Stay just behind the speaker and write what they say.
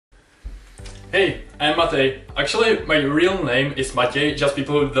Hey, I'm Matej. Actually, my real name is Matěj, just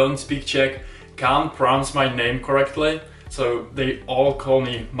people who don't speak Czech can't pronounce my name correctly, so they all call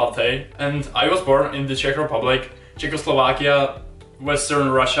me Matej. And I was born in the Czech Republic, Czechoslovakia, Western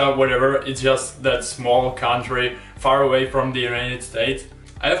Russia, whatever. It's just that small country far away from the United States.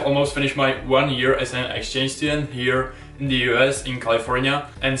 I have almost finished my 1 year as an exchange student here in the US, in California,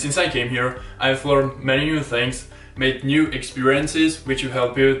 and since I came here, I've learned many new things, made new experiences which will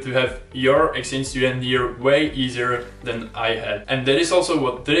help you to have your exchange student year way easier than I had. And that is also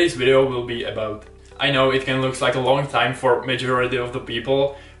what today's video will be about. I know it can look like a long time for majority of the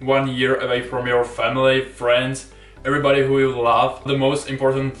people, 1 year away from your family, friends, everybody who you love. The most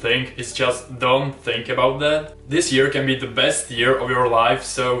important thing is just don't think about that. This year can be the best year of your life,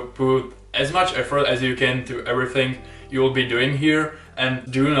 so put as much effort as you can to everything you will be doing here and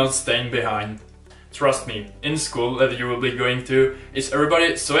do not stay behind. Trust me, in school that you will be going to, is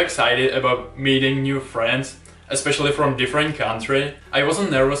everybody so excited about meeting new friends, especially from different countries. I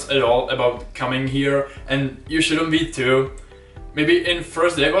wasn't nervous at all about coming here, and you shouldn't be too. Maybe in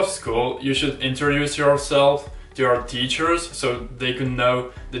first day of school you should introduce yourself to your teachers so they can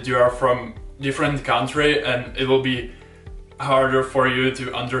know that you are from different country, and it will be harder for you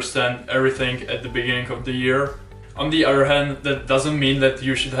to understand everything at the beginning of the year. On the other hand, that doesn't mean that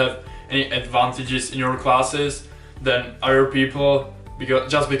you should have any advantages in your classes than other people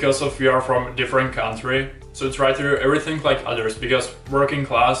just because of you are from a different country. So try to do everything like others, because working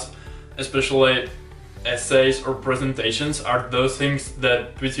class, especially essays or presentations, are those things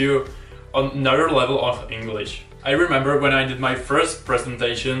that put you on another level of English. I remember when I did my first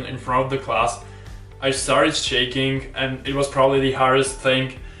presentation in front of the class, I started shaking, and it was probably the hardest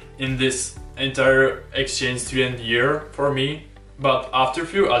thing in this entire exchange student year for me. But after a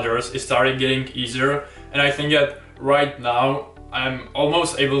few others, it started getting easier, and I think that right now I'm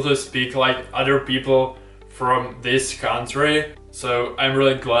almost able to speak like other people from this country, so I'm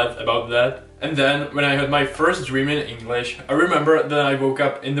really glad about that. And then when I had my first dream in English, I remember that I woke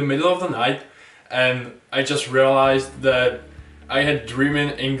up in the middle of the night and I just realized that I had dream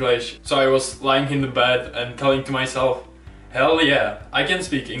in English. So I was lying in the bed and telling to myself, hell yeah, I can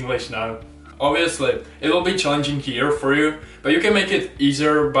speak English now. Obviously, it will be challenging here for you, but you can make it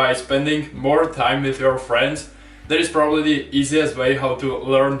easier by spending more time with your friends. That is probably the easiest way how to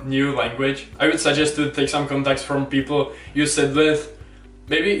learn new language. I would suggest to take some contacts from people you sit with,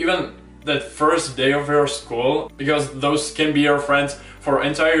 maybe even that first day of your school, because those can be your friends for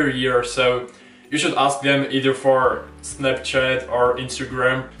entire year. So you should ask them either for Snapchat or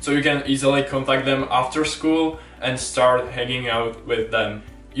Instagram, so you can easily contact them after school and start hanging out with them.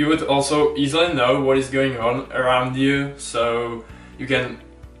 You would also easily know what is going on around you, so you can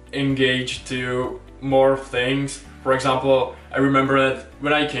engage to more things. For example, I remember that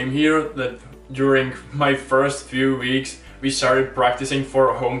when I came here, that during my first few weeks we started practicing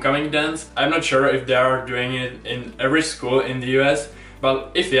for homecoming dance. I'm not sure if they are doing it in every school in the US,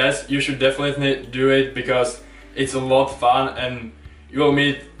 but if yes, you should definitely do it, because it's a lot of fun and you will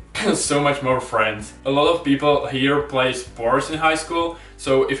meet so much more friends. A lot of people here play sports in high school,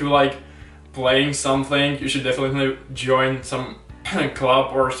 so if you like playing something, you should definitely join some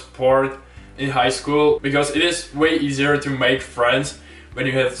club or sport in high school, because it is way easier to make friends when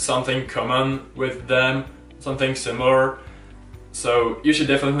you have something common with them, something similar. So you should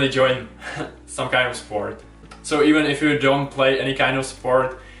definitely join some kind of sport. So even if you don't play any kind of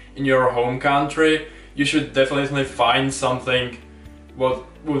sport in your home country, you should definitely find something what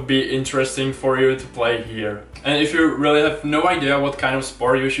would be interesting for you to play here. And if you really have no idea what kind of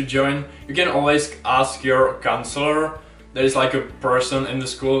sport you should join, you can always ask your counselor. There is like a person in the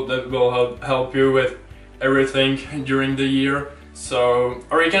school that will help you with everything during the year. So,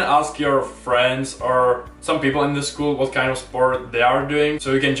 or you can ask your friends or some people in the school what kind of sport they are doing,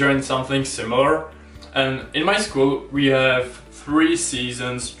 so you can join something similar. And in my school we have 3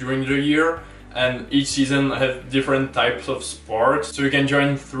 seasons during the year, and each season has different types of sports, so you can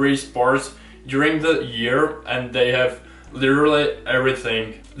join 3 sports during the year, and they have literally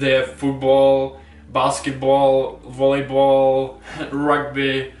everything. They have football, basketball, volleyball,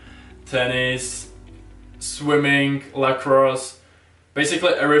 rugby, tennis, swimming, lacrosse,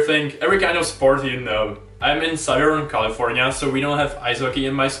 basically everything, every kind of sport you know. I'm in Southern California, so we don't have ice hockey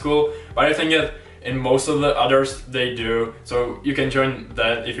in my school, but I think that in most of the others they do, so you can join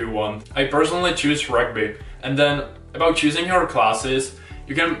that if you want. I personally choose rugby. And then about choosing your classes,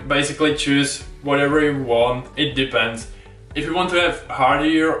 you can basically choose whatever you want, it depends. If you want to have harder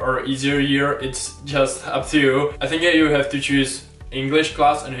year or easier year, it's just up to you. I think that you have to choose English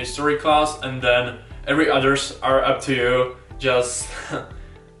class and history class, and then every others are up to you. Just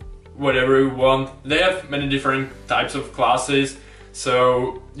whatever you want. They have many different types of classes,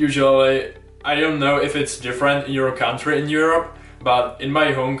 so usually, I don't know if it's different in your country in Europe, but in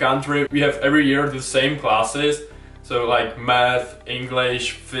my home country we have every year the same classes, so like math, English,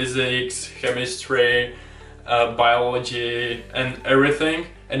 physics, chemistry, biology and everything.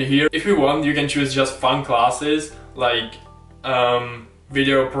 And here, if you want, you can choose just fun classes like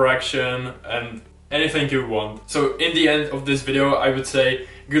video production and anything you want. So in the end of this video, I would say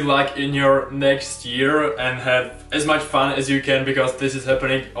good luck in your next year and have as much fun as you can, because this is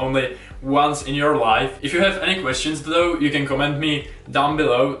happening only once in your life. If you have any questions though, you can comment me down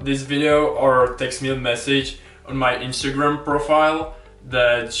below this video or text me a message on my Instagram profile.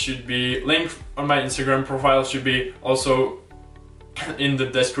 That should be link on my Instagram profile should be also in the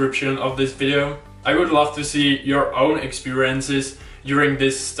description of this video. I would love to see your own experiences during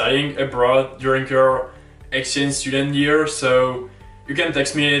this studying abroad, during your exchange student year, so you can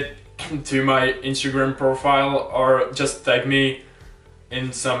text me to my Instagram profile or just tag me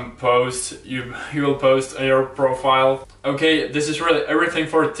in some post you will post on your profile. Okay, this is really everything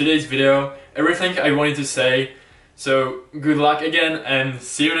for today's video, everything I wanted to say, so good luck again and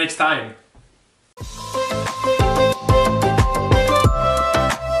see you next time!